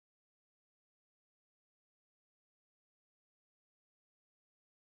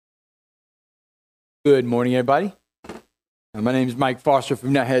Good morning, everybody. My name is Mike Foster. If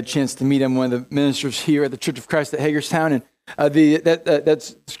we've not had a chance to meet, I'm one of the ministers here at the Church of Christ at Hagerstown. And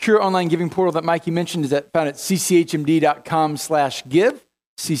that secure online giving portal that Mikey mentioned is found at cchmd.com/give,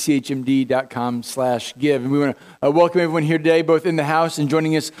 cchmd.com/give. And we want to welcome everyone here today, both in the house and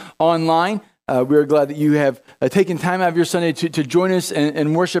joining us online. We're glad that you have taken time out of your Sunday to join us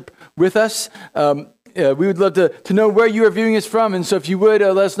and worship with us. We would love to know where you are viewing us from. And so if you would,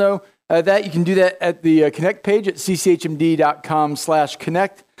 let us know that. You can do that at the Connect page at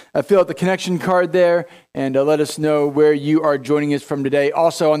cchmd.com/connect. Fill out the connection card there and let us know where you are joining us from today.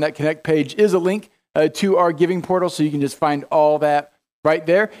 Also on that Connect page is a link to our giving portal, so you can just find all that right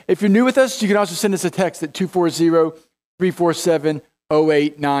there. If you're new with us, you can also send us a text at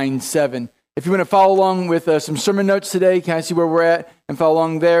 240-347-0897. If you want to follow along with some sermon notes today, can I see where we're at and follow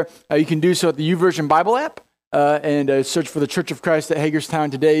along there? You can do so at the YouVersion Bible app and search for the Church of Christ at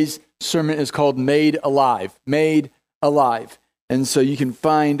Hagerstown. Today's sermon is called Made Alive. Made Alive. And so you can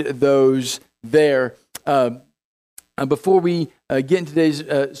find those there. Before we get into today's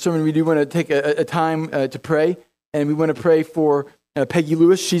sermon, we do want to take a time to pray. And we want to pray for Peggy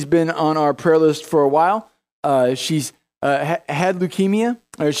Lewis. She's been on our prayer list for a while. She's had leukemia,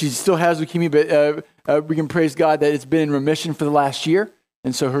 or she still has leukemia, but we can praise God that it's been in remission for the last year.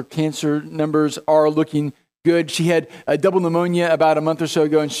 And so her cancer numbers are looking good. She had a double pneumonia about a month or so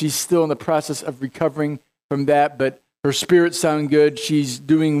ago, and she's still in the process of recovering from that, but her spirits sound good. She's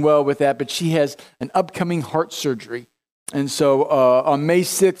doing well with that, but she has an upcoming heart surgery. And so on May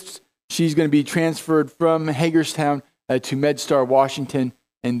 6th, she's going to be transferred from Hagerstown to MedStar, Washington,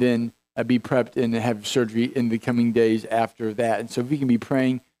 and then be prepped and have surgery in the coming days after that. And so if we can be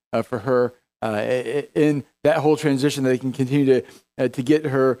praying for her in that whole transition, that they can continue to get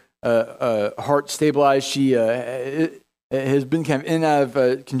her heart stabilized. She has been kind of in and out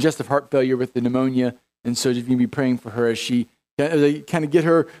of congestive heart failure with the pneumonia, and so you can be praying for her as she kind of get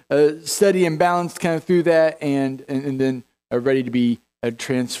her steady and balanced kind of through that, and then ready to be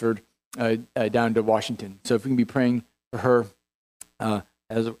transferred down to Washington. So if we can be praying for her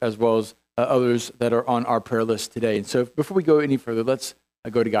as well as others that are on our prayer list today. And so before we go any further, let's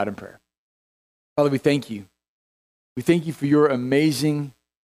go to God in prayer. Father, we thank you. We thank you for your amazing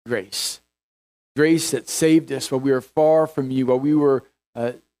grace that saved us while we were far from you, while we were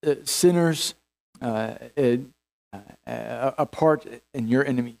sinners apart and your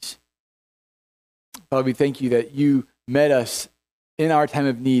enemies. Father, we thank you that you met us in our time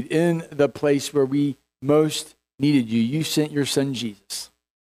of need, in the place where we most needed you. You sent your son, Jesus.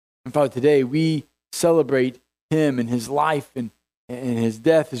 And Father, today we celebrate him and his life and his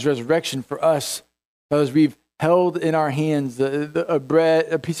death, his resurrection for us. Father, as we've held in our hands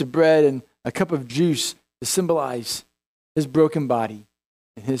a piece of bread and a cup of juice to symbolize his broken body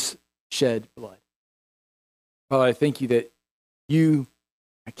and his shed blood. Father, I thank you that you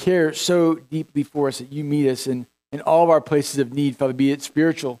care so deeply for us, that you meet us in all of our places of need, Father, be it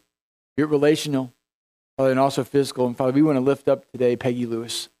spiritual, be it relational, Father, and also physical. And Father, we want to lift up today Peggy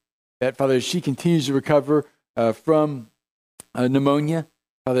Lewis, that, Father, as she continues to recover from pneumonia,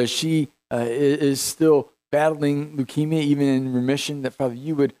 Father, she is still battling leukemia, even in remission, that, Father,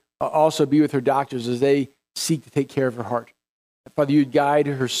 you would also be with her doctors as they seek to take care of her heart. That, Father, you would guide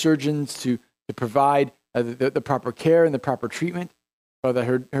her surgeons to provide the proper care and the proper treatment.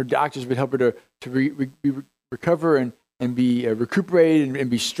 Father, her doctors would help her to recover and be recuperated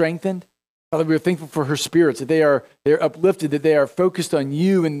and be strengthened. Father, we are thankful for her spirits, that they're uplifted, that they are focused on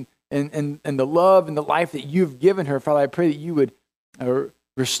you and the love and the life that you've given her. Father, I pray that you would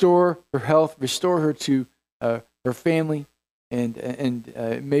restore her health, restore her to her family, and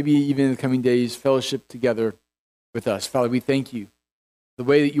maybe even in the coming days, fellowship together with us. Father, we thank you for the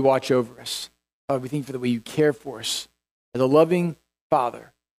way that you watch over us. Father, we thank you for the way you care for us. As a loving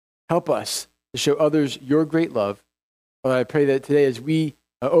Father, help us to show others your great love. Father, I pray that today as we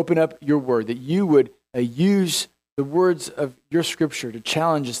open up your word, that you would use the words of your scripture to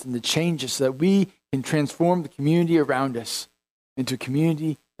challenge us and to change us so that we can transform the community around us into a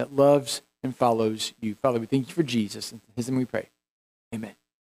community that loves and follows you. Father, we thank you for Jesus. In his name we pray. Amen.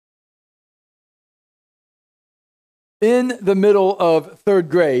 In the middle of third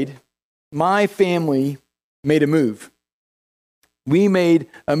grade, my family made a move. We made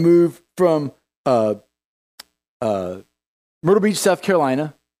a move from Myrtle Beach, South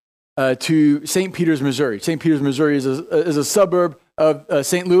Carolina, to St. Peters, Missouri. St. Peters, Missouri is a suburb of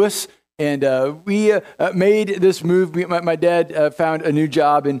St. Louis, and we made this move. My dad found a new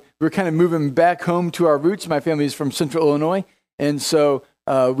job, and we were kind of moving back home to our roots. My family is from Central Illinois, and so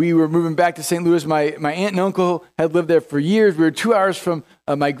we were moving back to St. Louis. My aunt and uncle had lived there for years. We were 2 hours from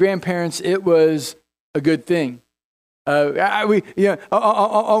my grandparents. It was a good thing. On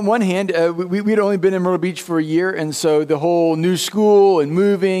one hand, we'd only been in Myrtle Beach for a year, and so the whole new school and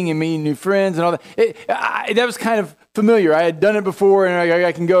moving and meeting new friends and all that, that was kind of familiar. I had done it before, and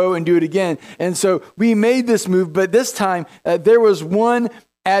I can go and do it again. And so we made this move, but this time there was one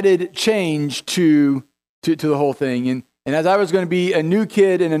added change to the whole thing. And as I was going to be a new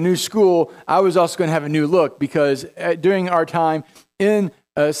kid in a new school, I was also going to have a new look, because during our time in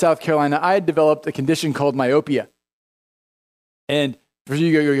South Carolina, I had developed a condition called myopia. And for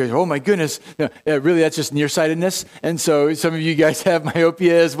you guys, oh my goodness, no, really that's just nearsightedness. And so some of you guys have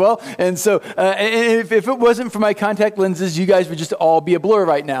myopia as well. And so if it wasn't for my contact lenses, you guys would just all be a blur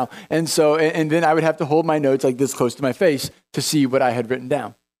right now. And so, and then I would have to hold my notes like this close to my face to see what I had written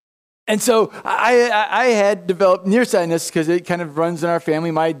down. And so I had developed nearsightedness because it kind of runs in our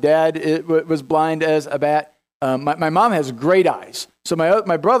family. My dad was blind as a bat. My mom has great eyes. So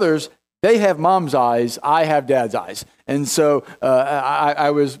my brothers, they have mom's eyes. I have dad's eyes. And so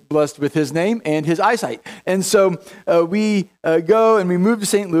I was blessed with his name and his eyesight. And so we go and we move to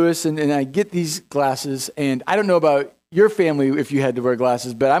St. Louis, and I get these glasses. And I don't know about your family if you had to wear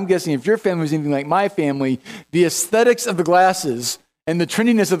glasses, but I'm guessing if your family was anything like my family, the aesthetics of the glasses and the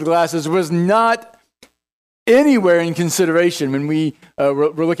trendiness of the glasses was not anywhere in consideration when we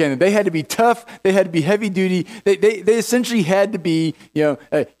were looking at them. They had to be tough. They had to be heavy duty. They essentially had to be,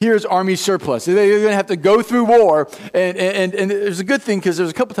 here's Army surplus. They were going to have to go through war. And it was a good thing, because there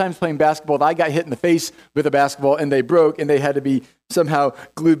was a couple times playing basketball that I got hit in the face with a basketball and they broke, and they had to be somehow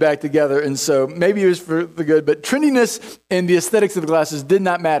glued back together. And so maybe it was for the good, but trendiness and the aesthetics of the glasses did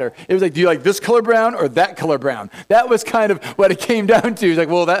not matter. It was like, do you like this color brown or that color brown? That was kind of what it came down to. It's like,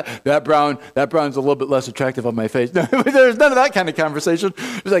 well, that brown's a little bit less attractive on my face. No, there's none of that kind of conversation.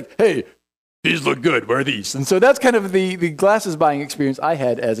 It was like, hey, these look good. Wear these. And so that's kind of the glasses buying experience I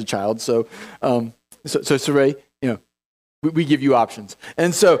had as a child. So Saray, we give you options.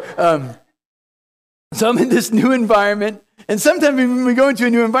 And so I'm in this new environment. And sometimes when we go into a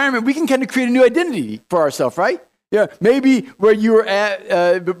new environment, we can kind of create a new identity for ourselves, right? Yeah, maybe where you were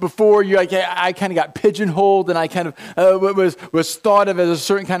at before, you're like, hey, I kind of got pigeonholed, and I kind of was thought of as a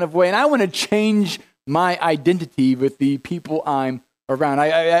certain kind of way, and I want to change my identity with the people I'm around.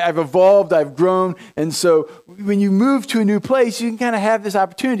 I've evolved, I've grown, and so when you move to a new place, you can kind of have this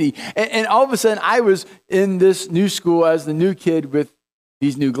opportunity. And all of a sudden, I was in this new school as the new kid with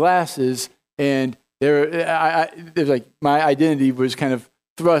these new glasses, and it was like my identity was kind of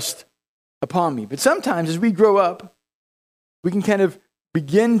thrust upon me. But sometimes as we grow up, we can kind of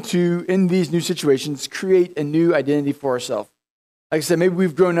begin to, in these new situations, create a new identity for ourselves. Like I said, maybe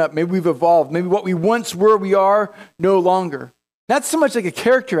we've grown up, maybe we've evolved, maybe what we once were, we are no longer. Not so much like a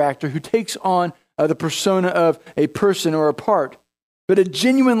character actor who takes on the persona of a person or a part, but a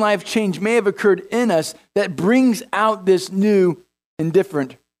genuine life change may have occurred in us that brings out this new and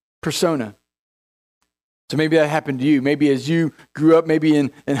different persona. So maybe that happened to you. Maybe as you grew up, maybe in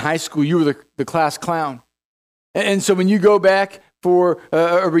high school, you were the class clown. And so when you go back for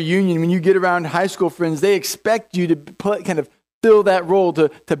a reunion, when you get around high school friends, they expect you to kind of fill that role,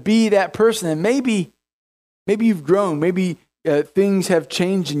 to be that person. And maybe you've grown. Maybe things have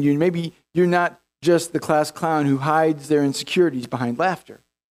changed in you. Maybe you're not just the class clown who hides their insecurities behind laughter.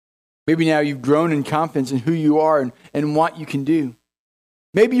 Maybe now you've grown in confidence in who you are and what you can do.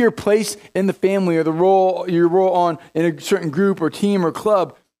 Maybe your place in the family or your role in a certain group or team or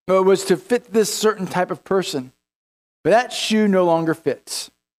club was to fit this certain type of person. But that shoe no longer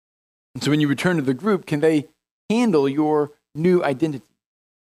fits. And so when you return to the group, can they handle your new identity?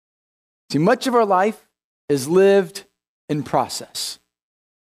 See, much of our life is lived in process.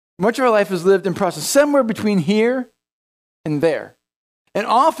 Much of our life is lived in process, somewhere between here and there. And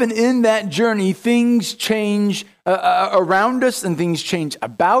often in that journey, things change around us and things change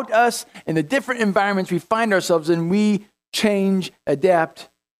about us. And the different environments we find ourselves in, we change, adapt,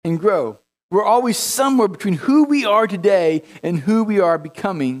 and grow. We're always somewhere between who we are today and who we are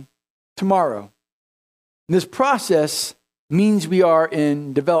becoming tomorrow. And this process means we are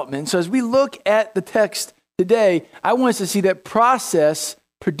in development. So as we look at the text today, I want us to see that process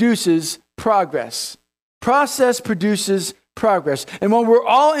produces progress. Process produces progress. And when we're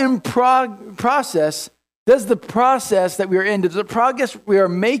all in process, does the process that we are in, does the progress we are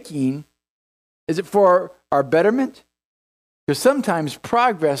making, is it for our betterment? Because sometimes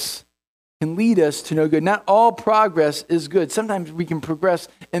progress can lead us to no good. Not all progress is good. Sometimes we can progress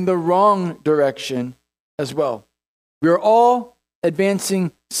in the wrong direction as well. We are all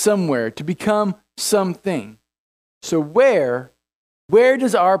advancing somewhere to become something. So where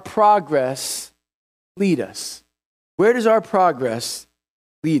does our progress lead us? Where does our progress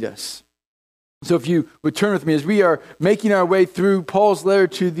lead us? So if you would turn with me, as we are making our way through Paul's letter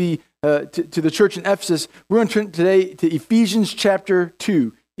to the church in Ephesus, we're going to turn today to Ephesians chapter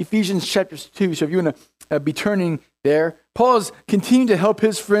 2. Ephesians chapter 2. So if you want to be turning there, Paul is continuing to help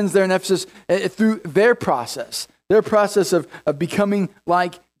his friends there in Ephesus through their process of becoming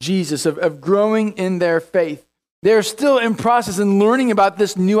like Jesus, of growing in their faith. They're still in process and learning about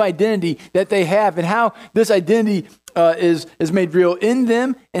this new identity that they have and how this identity is made real in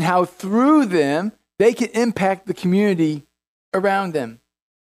them and how through them they can impact the community around them.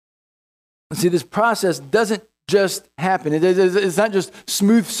 See, this process doesn't just happen. It's not just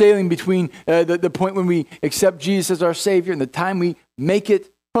smooth sailing between the point when we accept Jesus as our Savior and the time we make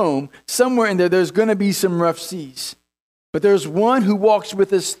it home. Somewhere in there's going to be some rough seas. But there's one who walks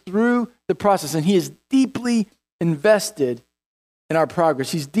with us through the process, and he is deeply invested in our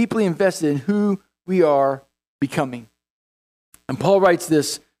progress. He's deeply invested in who we are becoming. And Paul writes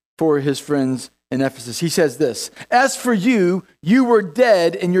this for his friends in Ephesus. He says this, "As for you, you were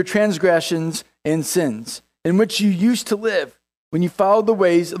dead in your transgressions and sins, in which you used to live when you followed the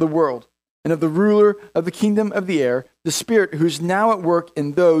ways of the world and of the ruler of the kingdom of the air, the Spirit who is now at work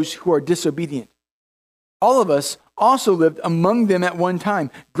in those who are disobedient. All of us also lived among them at one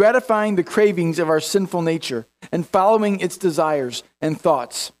time, gratifying the cravings of our sinful nature and following its desires and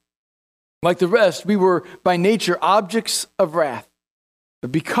thoughts. Like the rest, we were by nature objects of wrath.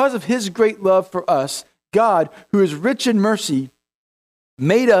 But because of his great love for us, God, who is rich in mercy,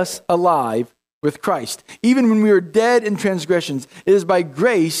 made us alive with Christ. Even when we were dead in transgressions, it is by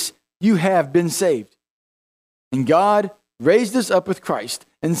grace you have been saved. And God raised us up with Christ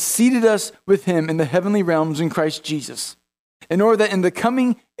and seated us with him in the heavenly realms in Christ Jesus, in order that in the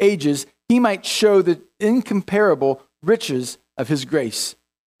coming ages he might show the incomparable riches of his grace,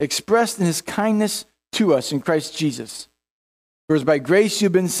 expressed in his kindness to us in Christ Jesus. For as by grace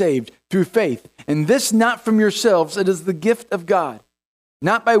you've been saved through faith, and this not from yourselves, it is the gift of God,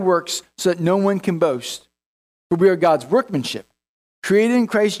 not by works, so that no one can boast. For we are God's workmanship, created in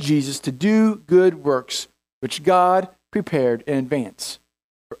Christ Jesus to do good works, which God prepared in advance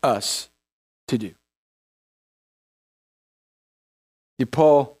for us to do."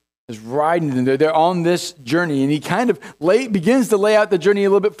 Paul is riding them. They're on this journey, and he kind of begins to lay out the journey a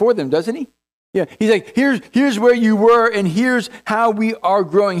little bit for them, doesn't he? Yeah, he's like, here's where you were, and here's how we are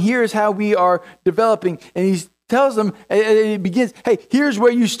growing. Here's how we are developing. And he tells them, it begins, hey, here's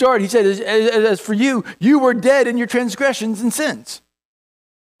where you start. He said, as for you, you were dead in your transgressions and sins.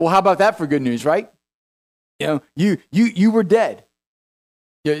 Well, how about that for good news, right? You know, you were dead.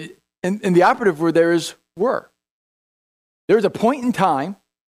 Yeah, and the operative word there is were. There was a point in time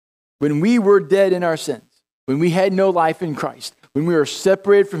when we were dead in our sins, when we had no life in Christ, when we were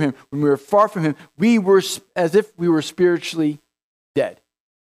separated from him, when we were far from him, we were as if we were spiritually dead.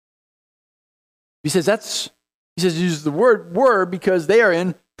 He says use the word were because they are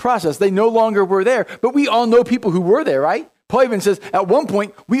in process. They no longer were there, but we all know people who were there, right? Paul even says at one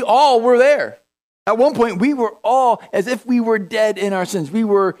point, we all were there. At one point, we were all as if we were dead in our sins. We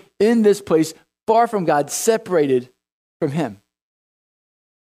were in this place far from God, separated from him.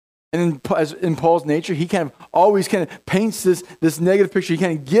 And in Paul's nature, he kind of always kind of paints this negative picture. He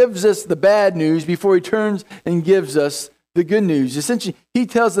kind of gives us the bad news before he turns and gives us the good news. Essentially, he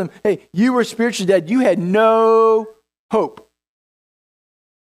tells them, hey, you were spiritually dead. You had no hope.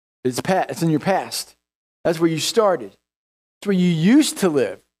 It's in your past. That's where you started. It's where you used to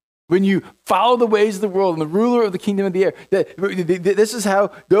live. When you follow the ways of the world and the ruler of the kingdom of the air. This is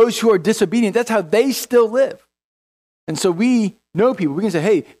how those who are disobedient, that's how they still live. And so we know people. We can say,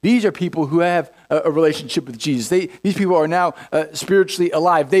 hey, these are people who have a relationship with Jesus. These people are now spiritually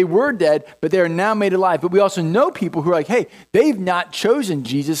alive. They were dead, but they are now made alive. But we also know people who are like, hey, they've not chosen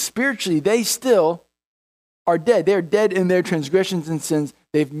Jesus spiritually. They still are dead. They're dead in their transgressions and sins.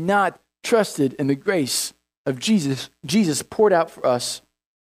 They've not trusted in the grace of Jesus. Jesus poured out for us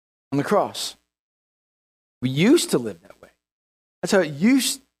on the cross. We used to live that way. That's how it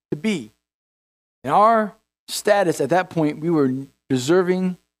used to be. In our status at that point, we were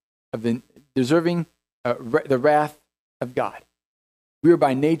deserving the wrath of God. We were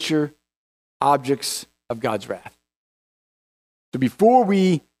by nature objects of God's wrath. So before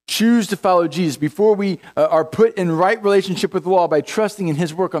we choose to follow Jesus, before we are put in right relationship with the law by trusting in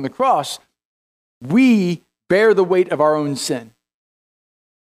his work on the cross, we bear the weight of our own sin.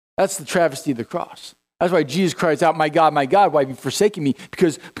 That's the travesty of the cross. That's why Jesus cries out, my God, why have you forsaken me?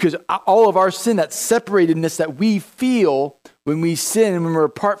 Because all of our sin, that separatedness that we feel when we sin and when we're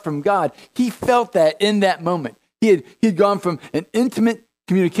apart from God, he felt that in that moment. He had gone from an intimate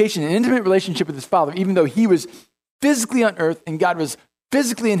communication, an intimate relationship with his Father, even though he was physically on earth and God was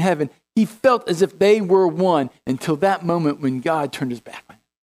physically in heaven. He felt as if they were one until that moment when God turned his back on him.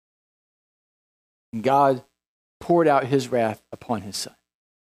 And God poured out his wrath upon his son.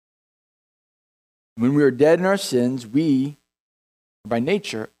 When we are dead in our sins, we are by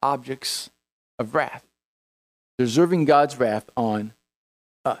nature objects of wrath, deserving God's wrath on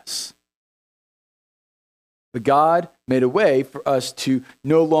us. But God made a way for us to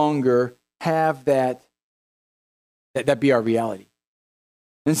no longer have that be our reality.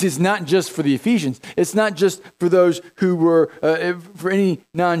 And see, it's not just for the Ephesians. It's not just for those who were, for any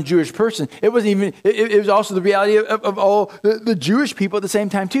non-Jewish person. It wasn't even, it was also the reality of all the Jewish people at the same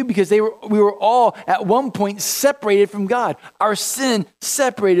time too, because we were all at one point separated from God. Our sin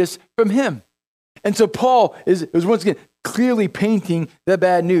separated us from him. And so Paul is once again clearly painting the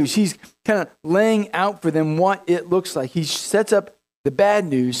bad news. He's kind of laying out for them what it looks like. He sets up the bad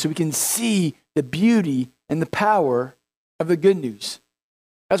news so we can see the beauty and the power of the good news.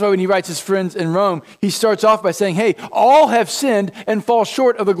 That's why when he writes his friends in Rome, he starts off by saying, hey, all have sinned and fall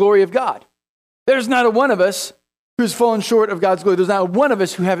short of the glory of God. There's not a one of us who's fallen short of God's glory. There's not a one of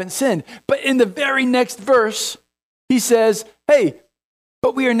us who haven't sinned. But in the very next verse, he says, hey,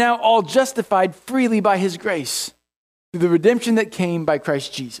 but we are now all justified freely by his grace through the redemption that came by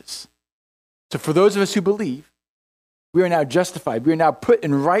Christ Jesus. So for those of us who believe, we are now justified. We are now put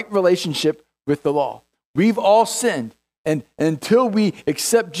in right relationship with the law. We've all sinned. And until we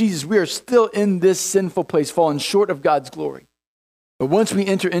accept Jesus, we are still in this sinful place, falling short of God's glory. But once we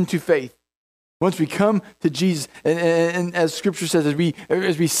enter into faith, once we come to Jesus, and as Scripture says, as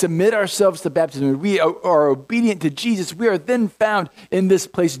we submit ourselves to baptism, we are obedient to Jesus, we are then found in this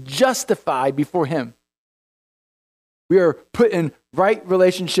place justified before him. We are put in right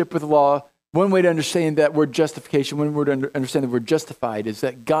relationship with the law. One way to understand that word justification, one way to understand the word justified is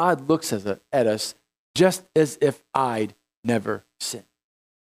that God looks at us just as if I'd never sinned.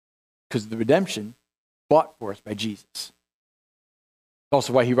 Because of the redemption bought for us by Jesus.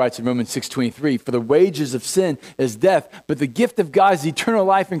 Also why he writes in Romans 6:23, for the wages of sin is death, but the gift of God is eternal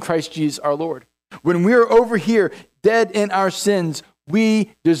life in Christ Jesus our Lord. When we're over here, dead in our sins,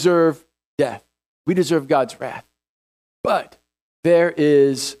 we deserve death. We deserve God's wrath. But there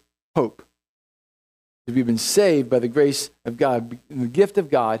is hope. We've been saved by the grace of God, and the gift of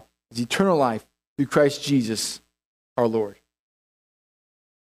God is eternal life through Christ Jesus, our Lord.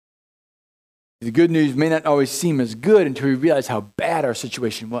 The good news may not always seem as good until we realize how bad our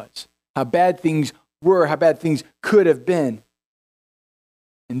situation was, how bad things were, how bad things could have been.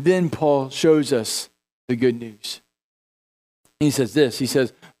 And then Paul shows us the good news. And he says this, he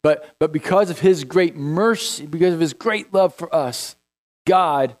says, but because of his great mercy, because of his great love for us,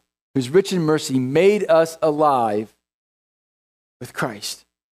 God, who's rich in mercy, made us alive with Christ.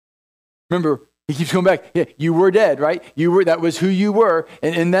 Remember, he keeps going back. Yeah, you were dead, right? That was who you were.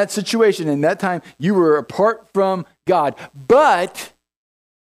 And in that situation, in that time, you were apart from God. But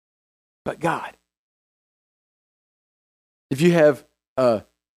God. If you have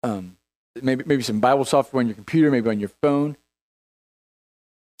maybe some Bible software on your computer, maybe on your phone,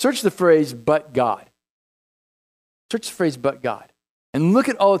 search the phrase, but God. Search the phrase, but God. And look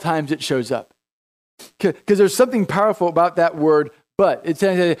at all the times it shows up. Because there's something powerful about that word, but. It's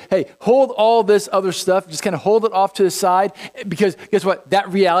saying, hey, hold all this other stuff, just kind of hold it off to the side, because guess what? That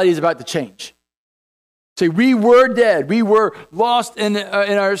reality is about to change. Say, we were dead. We were lost in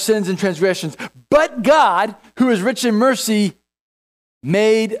our sins and transgressions. But God, who is rich in mercy,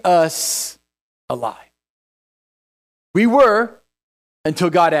 made us alive. We were until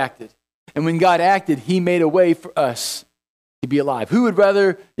God acted. And when God acted, he made a way for us to be alive. Who would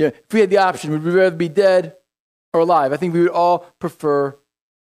rather, if we had the option, would we rather be dead or alive? I think we would all prefer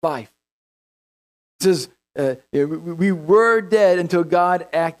life. It says, we were dead until God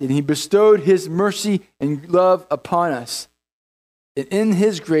acted, and he bestowed his mercy and love upon us. And in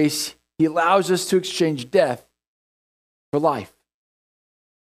his grace, he allows us to exchange death for life.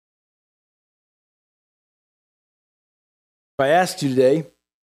 If I asked you today,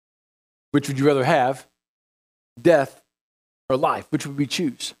 which would you rather have, death or life? Which would we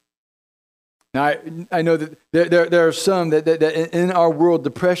choose? Now, I know that there are some that in our world,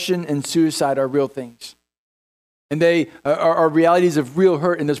 depression and suicide are real things. And they are realities of real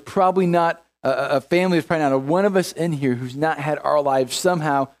hurt. And there's probably not a family, there's probably not a one of us in here who's not had our lives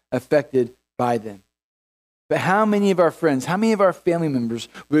somehow affected by them. But how many of our friends, how many of our family members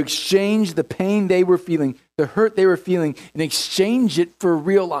would exchange the pain they were feeling, the hurt they were feeling, and exchange it for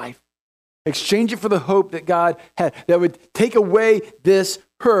real life? Exchange it for the hope that God had, that would take away this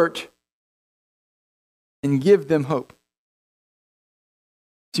hurt and give them hope.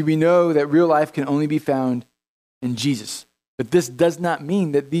 See, we know that real life can only be found in Jesus. But this does not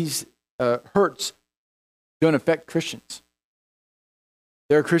mean that these hurts don't affect Christians.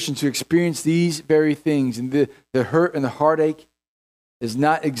 There are Christians who experience these very things, and the hurt and the heartache is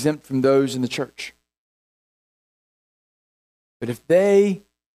not exempt from those in the church. But if they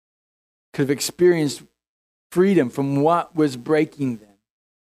could have experienced freedom from what was breaking them,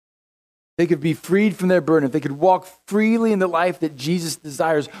 they could be freed from their burden, if they could walk freely in the life that Jesus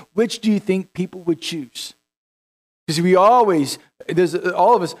desires, which do you think people would choose? Because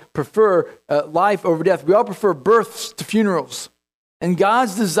all of us prefer life over death. We all prefer births to funerals. And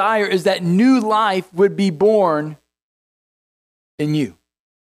God's desire is that new life would be born in you.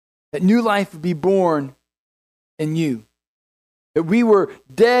 That new life would be born in you. That we were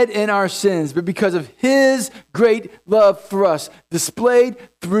dead in our sins, but because of his great love for us, displayed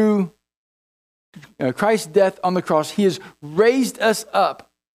through Christ's death on the cross, he has raised us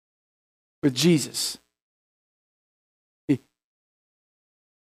up with Jesus. It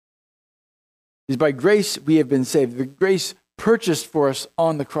is by grace we have been saved. The grace purchased for us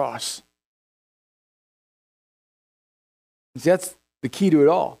on the cross. See, that's the key to it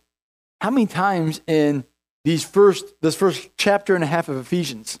all. How many times in this first chapter and a half of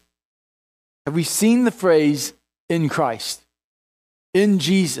Ephesians have we seen the phrase in Christ, in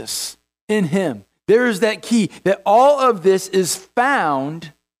Jesus, in him? There is that key that all of this is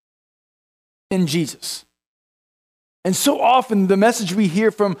found in Jesus. And so often the message we hear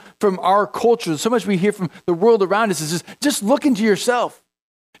from our culture, so much we hear from the world around us is just look into yourself.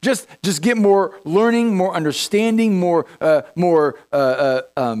 Just get more learning, more understanding, more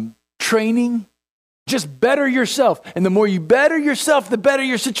training. Just better yourself. And the more you better yourself, the better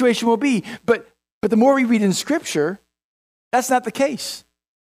your situation will be. But the more we read in Scripture, that's not the case.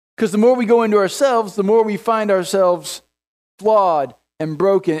 Because the more we go into ourselves, the more we find ourselves flawed and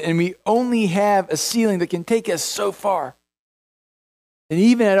broken, and we only have a ceiling that can take us so far. And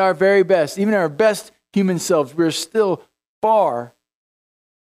even at our very best, even at our best human selves, we're still far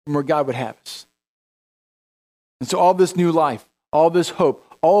from where God would have us. And so all this new life, all this hope,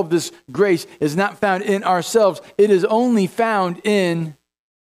 all of this grace is not found in ourselves. It is only found in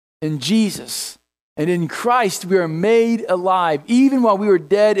Jesus. And in Christ we are made alive, even while we were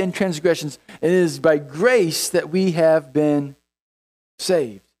dead in transgressions. And it is by grace that we have been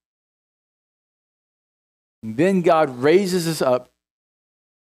saved. And then God raises us up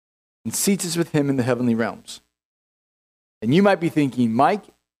and seats us with him in the heavenly realms. And you might be thinking, Mike,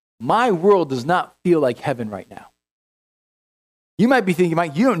 my world does not feel like heaven right now. You might be thinking,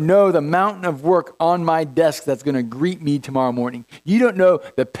 Mike, you don't know the mountain of work on my desk that's going to greet me tomorrow morning. You don't know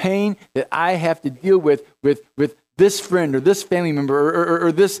the pain that I have to deal with this friend or this family member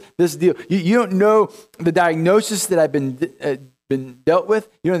or this deal. You don't know the diagnosis that I've been dealt with.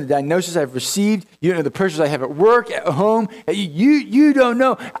 You don't know the diagnosis I've received. You don't know the pressures I have at work, at home. You don't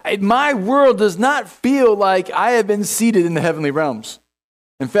know. My world does not feel like I have been seated in the heavenly realms.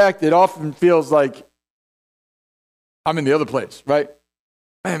 In fact, it often feels like I'm in the other place, right?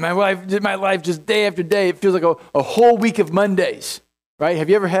 Man, my life just day after day, it feels like a whole week of Mondays, right?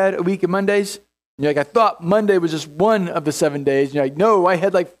 Have you ever had a week of Mondays? And you're like, I thought Monday was just one of the 7 days. And you're like, no, I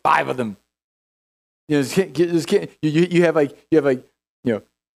had like 5 of them. You know, you have of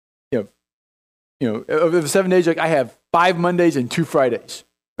the 7 days, like I have 5 Mondays and 2 Fridays,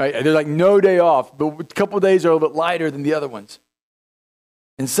 right? There's like no day off, but a couple of days are a little bit lighter than the other ones.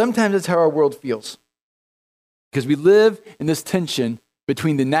 And sometimes that's how our world feels. Because we live in this tension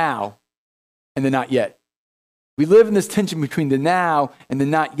between the now and the not yet. We live in this tension between the now and the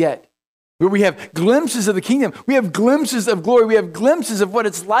not yet, where we have glimpses of the kingdom. We have glimpses of glory. We have glimpses of what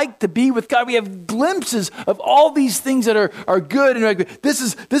it's like to be with God. We have glimpses of all these things that are good. And this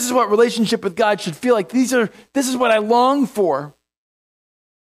is what relationship with God should feel like. This is what I long for.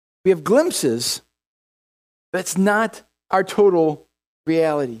 We have glimpses, but it's not our total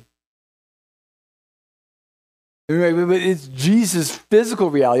reality. It's Jesus' physical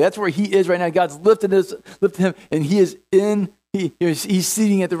reality. That's where he is right now. God's lifted him, and he's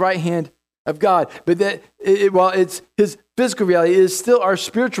seating at the right hand of God. But while it's his physical reality, it is still our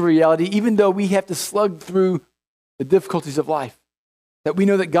spiritual reality, even though we have to slug through the difficulties of life. That we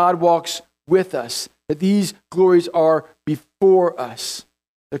know that God walks with us, that these glories are before us.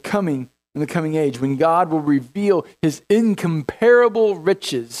 They're coming in the coming age, when God will reveal his incomparable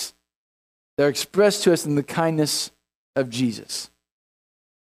riches that are expressed to us in the kindness of Jesus.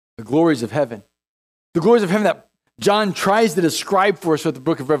 The glories of heaven. The glories of heaven that John tries to describe for us with the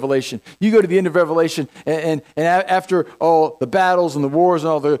book of Revelation. You go to the end of Revelation, and after all the battles and the wars and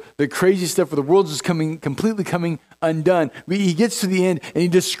all the crazy stuff where the world's just completely coming undone, he gets to the end and he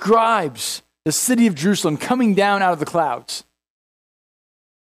describes the city of Jerusalem coming down out of the clouds.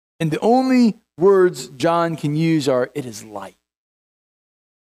 And the only words John can use are, it is light.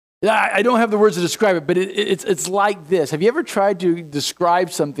 I don't have the words to describe it, but it's like this. Have you ever tried to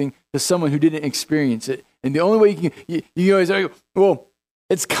describe something to someone who didn't experience it? And the only way you always say, well,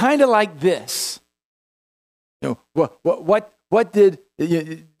 it's kind of like this. You know, what did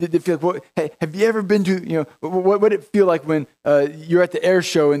it feel like? What, hey, have you ever been to, you know, what did it feel like when you're at the air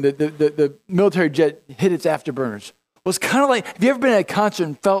show and the military jet hit its afterburners? Well, it's kind of like, have you ever been at a concert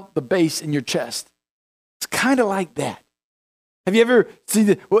and felt the bass in your chest? It's kind of like that. Have you ever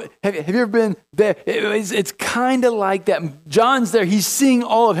seen have you ever been there? It's kind of like that. John's there. He's seeing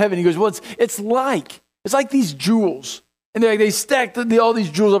all of heaven. He goes, well, it's like these jewels. And they stacked all these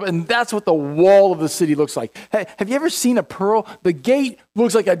jewels up, and that's what the wall of the city looks like. Hey, have you ever seen a pearl? The gate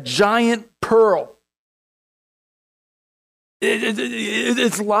looks like a giant pearl.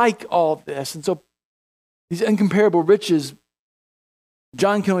 It's like all of this. And so these incomparable riches,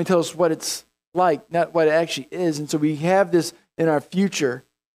 John can only tell us what it's like, not what it actually is. And so we have this in our future,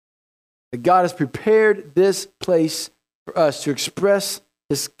 that God has prepared this place for us to express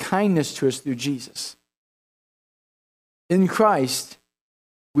his kindness to us through Jesus. In Christ,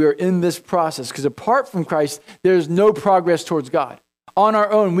 we are in this process, because apart from Christ, there is no progress towards God. On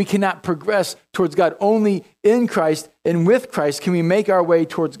our own, we cannot progress towards God. Only in Christ and with Christ can we make our way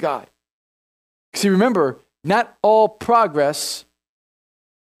towards God. See, remember, not all progress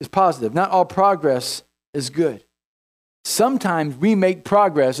is positive. Not all progress is good. Sometimes we make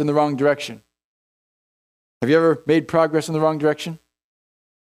progress in the wrong direction. Have you ever made progress in the wrong direction?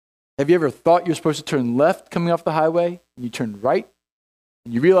 Have you ever thought you're supposed to turn left coming off the highway, and you turned right,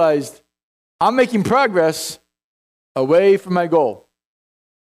 and you realized, I'm making progress away from my goal,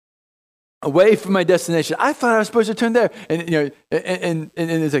 away from my destination. I thought I was supposed to turn there. And you know, and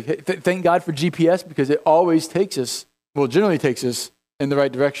it's like, thank God for GPS, because it always takes us, well, generally takes us in the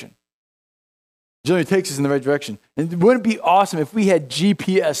right direction. Generally takes us in the right direction. And wouldn't it be awesome if we had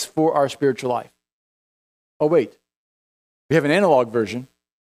GPS for our spiritual life? Oh, wait. We have an analog version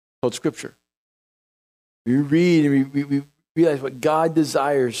called Scripture. We read and we realize what God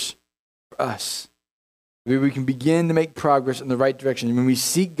desires for us. We can begin to make progress in the right direction. And when we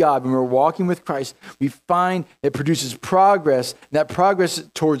seek God, when we're walking with Christ, we find it produces progress, and that progress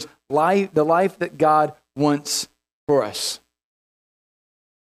towards life, the life that God wants for us.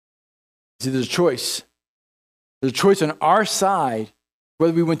 See, there's a choice. There's a choice on our side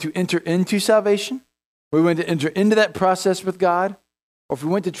whether we want to enter into salvation, whether we want to enter into that process with God, or if we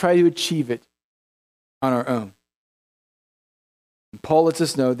want to try to achieve it on our own. And Paul lets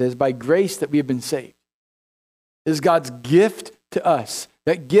us know that it's by grace that we have been saved. It is God's gift to us.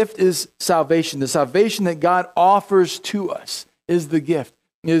 That gift is salvation. The salvation that God offers to us is the gift.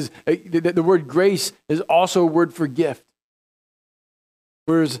 The word grace is also a word for gift.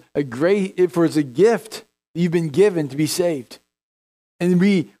 For it's a gift that you've been given to be saved. And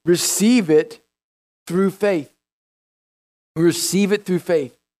we receive it through faith. We receive it through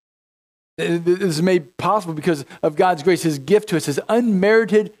faith. This is made possible because of God's grace, his gift to us, his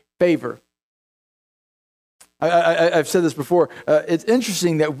unmerited favor. I've said this before. It's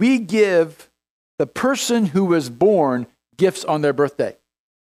interesting that we give the person who was born gifts on their birthday.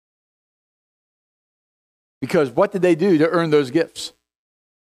 Because what did they do to earn those gifts?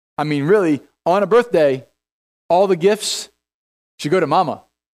 I mean, really, on a birthday, all the gifts should go to mama.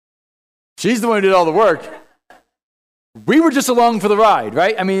 She's the one who did all the work. We were just along for the ride,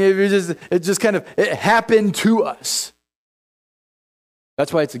 right? I mean, it happened to us.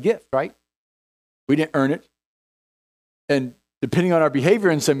 That's why it's a gift, right? We didn't earn it. And depending on our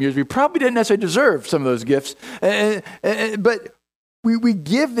behavior in some years, we probably didn't necessarily deserve some of those gifts. But we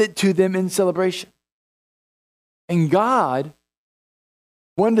give it to them in celebration. And God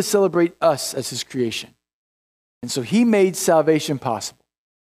wanted to celebrate us as his creation. And so he made salvation possible.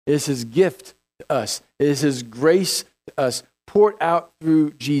 It is his gift to us. It is his grace to us, poured out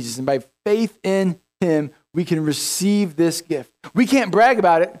through Jesus. And by faith in him, we can receive this gift. We can't brag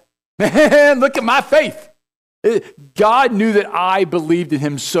about it. Man, look at my faith. God knew that I believed in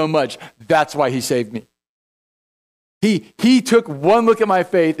him so much. That's why he saved me. He took one look at my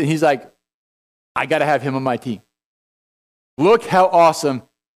faith and he's like, I got to have him on my team. Look how awesome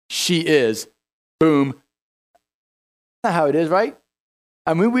she is. Boom. That's not how it is, right?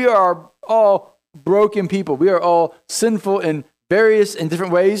 I mean, we are all broken people. We are all sinful in various and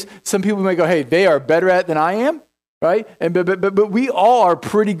different ways. Some people might go, hey, they are better at it than I am, right? But we all are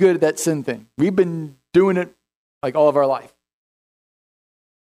pretty good at that sin thing. We've been doing it like all of our life.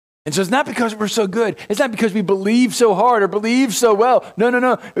 And so it's not because we're so good. It's not because we believe so hard or believe so well.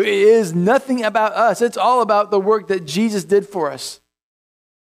 No. It is nothing about us. It's all about the work that Jesus did for us.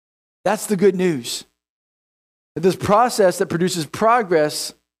 That's the good news. That this process that produces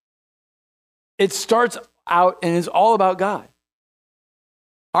progress, it starts out and is all about God.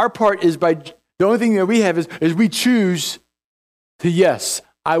 Our part is the only thing that we have is we choose to, yes,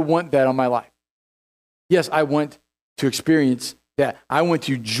 I want that on my life. Yes, I want to experience that. I want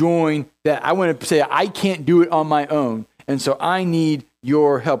to join that. I want to say, I can't do it on my own. And so I need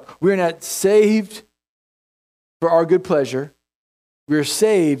your help. We're not saved for our good pleasure. We're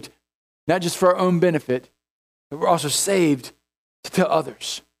saved not just for our own benefit, but we're also saved to tell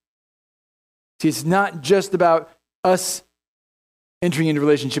others. See, it's not just about us entering into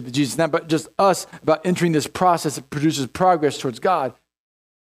relationship with Jesus. It's not about just us about entering this process that produces progress towards God.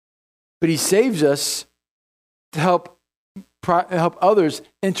 But he saves us to help others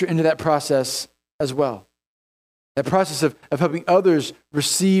enter into that process as well. That process of helping others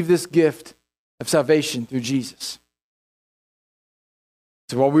receive this gift of salvation through Jesus.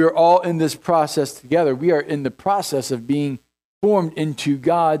 So while we are all in this process together, we are in the process of being formed into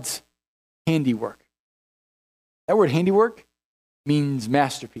God's handiwork. That word handiwork means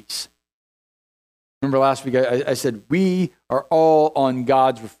masterpiece. Remember last week I said we are all on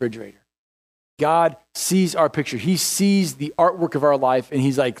God's refrigerator. God sees our picture. He sees the artwork of our life, and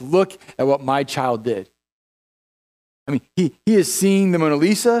he's like, look at what my child did. I mean, he has seen the Mona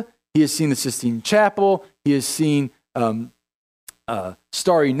Lisa. He has seen the Sistine Chapel. He has seen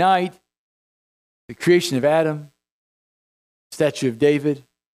Starry Night, the creation of Adam, Statue of David,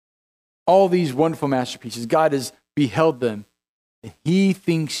 all these wonderful masterpieces. God has beheld them, and he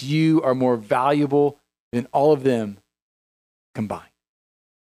thinks you are more valuable than all of them combined.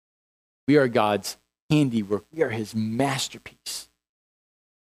 We are God's handiwork. We are his masterpiece.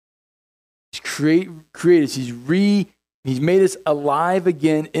 He's created us. He's made us alive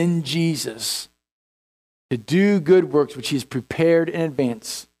again in Jesus to do good works which he has prepared in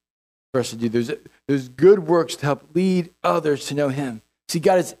advance for us to do. Those good works to help lead others to know him. See,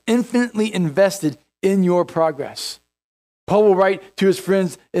 God is infinitely invested in your progress. Paul will write to his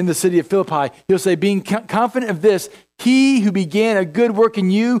friends in the city of Philippi, he'll say, being confident of this, he who began a good work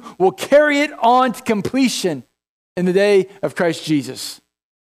in you will carry it on to completion in the day of Christ Jesus.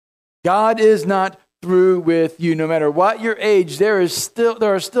 God is not through with you. No matter what your age, there are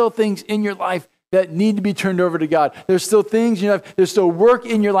still things in your life that need to be turned over to God. There's still things in your life, there's still work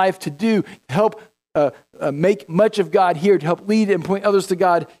in your life to do to help make much of God here, to help lead and point others to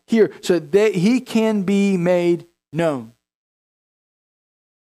God here so that he can be made known.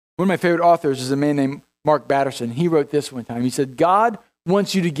 One of my favorite authors is a man named Mark Batterson. He wrote this one time. He said, God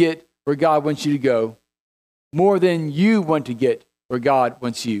wants you to get where God wants you to go more than you want to get where God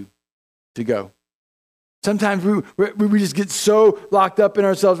wants you to go. Sometimes we just get so locked up in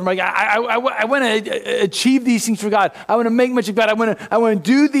ourselves. We're like, I want to achieve these things for God. I want to make much of God. I want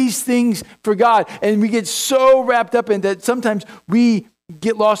to do these things for God. And we get so wrapped up in that sometimes we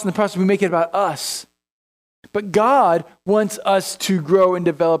get lost in the process. We make it about us. But God wants us to grow and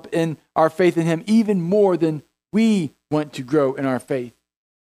develop in our faith in him even more than we want to grow in our faith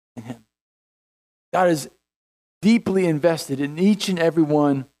in him. God is deeply invested in each and every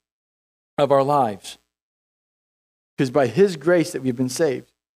one of our lives. Because by his grace that we've been saved.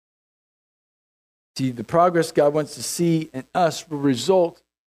 See, the progress God wants to see in us will result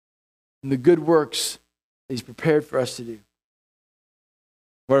in the good works that he's prepared for us to do.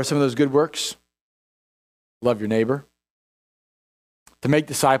 What are some of those good works? Love your neighbor, to make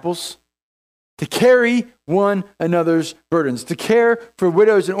disciples, to carry one another's burdens, to care for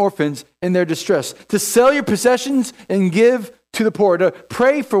widows and orphans in their distress, to sell your possessions and give to the poor, to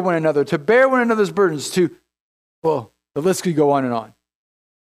pray for one another, to bear one another's burdens, the list could go on and on.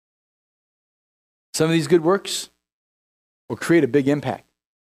 Some of these good works will create a big impact.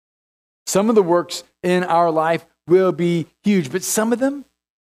 Some of the works in our life will be huge, but some of them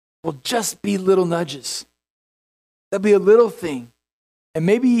will just be little nudges. There'll be a little thing. And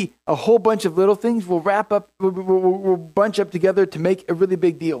maybe a whole bunch of little things will will bunch up together to make a really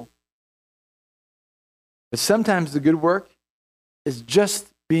big deal. But sometimes the good work is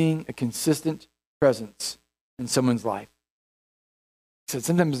just being a consistent presence in someone's life. So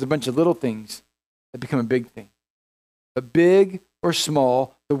sometimes there's a bunch of little things that become a big thing. But big or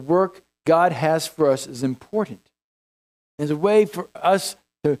small, the work God has for us is important. It's a way for us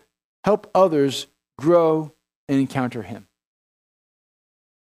to help others grow and encounter him.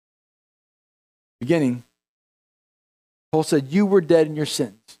 Beginning, Paul said, you were dead in your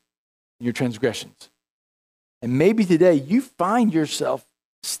sins, in your transgressions. And maybe today you find yourself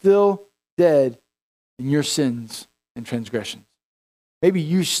still dead in your sins and transgressions. Maybe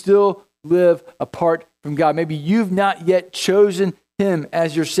you still live apart from God. Maybe you've not yet chosen him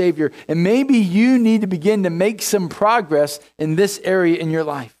as your Savior. And maybe you need to begin to make some progress in this area in your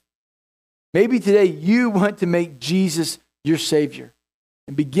life. Maybe today you want to make Jesus your Savior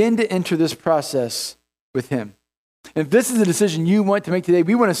and begin to enter this process with him. And if this is a decision you want to make today,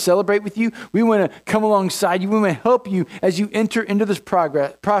 we want to celebrate with you. We want to come alongside you. We want to help you as you enter into this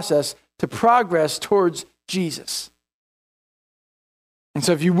process to progress towards Jesus. And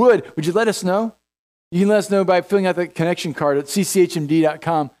so if you would you let us know? You can let us know by filling out the connection card at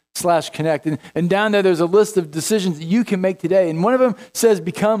cchmd.com/connect. And down there, there's a list of decisions that you can make today. And one of them says,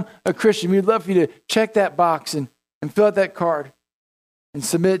 become a Christian. We'd love for you to check that box and fill out that card and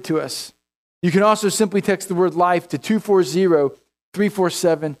submit it to us. You can also simply text the word life to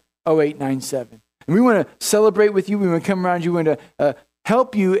 240-347-0897. And we want to celebrate with you. We want to come around you. We want to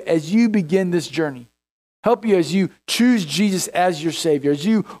help you as you begin this journey. Help you as you choose Jesus as your Savior, as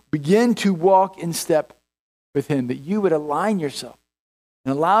you begin to walk in step with him, that you would align yourself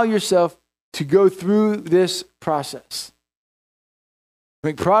and allow yourself to go through this process,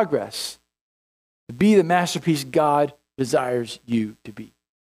 make progress, to be the masterpiece God desires you to be.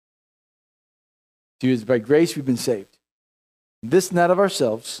 It is by grace we've been saved. This not of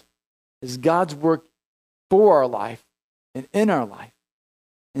ourselves, is God's work for our life and in our life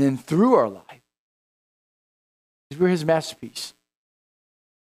and then through our life. We're his masterpiece.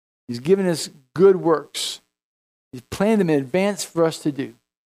 He's given us good works. He's planned them in advance for us to do.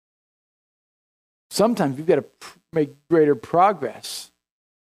 Sometimes we've got to make greater progress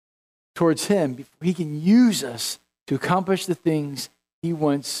towards him before he can use us to accomplish the things he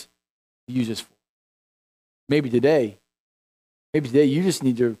wants to use us for. Maybe today you just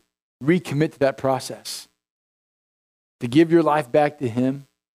need to recommit to that process, to give your life back to him,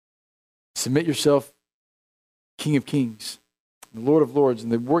 submit yourself King of Kings, the Lord of Lords,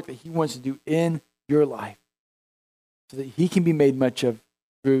 and the work that he wants to do in your life so that he can be made much of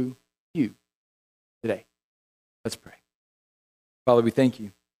through you today. Let's pray. Father, we thank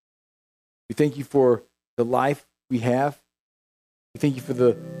you. We thank you for the life we have. We thank you for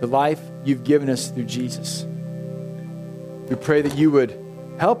the life you've given us through Jesus. We pray that you would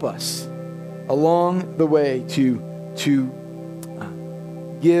help us along the way to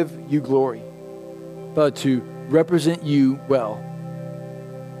give you glory, but to represent you well.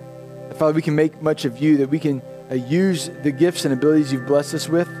 Father, we can make much of you, that we can use the gifts and abilities you've blessed us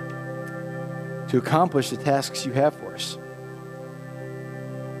with to accomplish the tasks you have for us.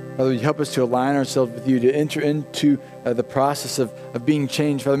 Father, would you help us to align ourselves with you, to enter into the process of being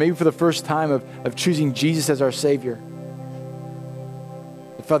changed. Father, maybe for the first time of choosing Jesus as our Savior.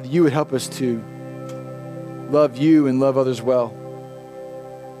 But Father, you would help us to love you and love others well.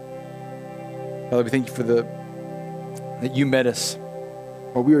 Father, we thank you for that you met us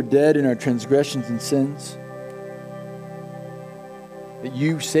while we were dead in our transgressions and sins, that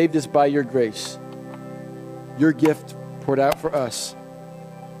you saved us by your grace, your gift poured out for us,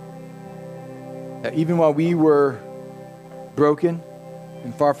 that even while we were broken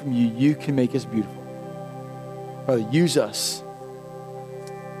and far from you, you can make us beautiful. Father, use us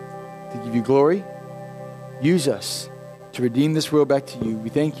to give you glory. Use us to redeem this world back to you. We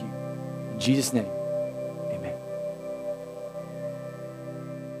thank you. In Jesus' name.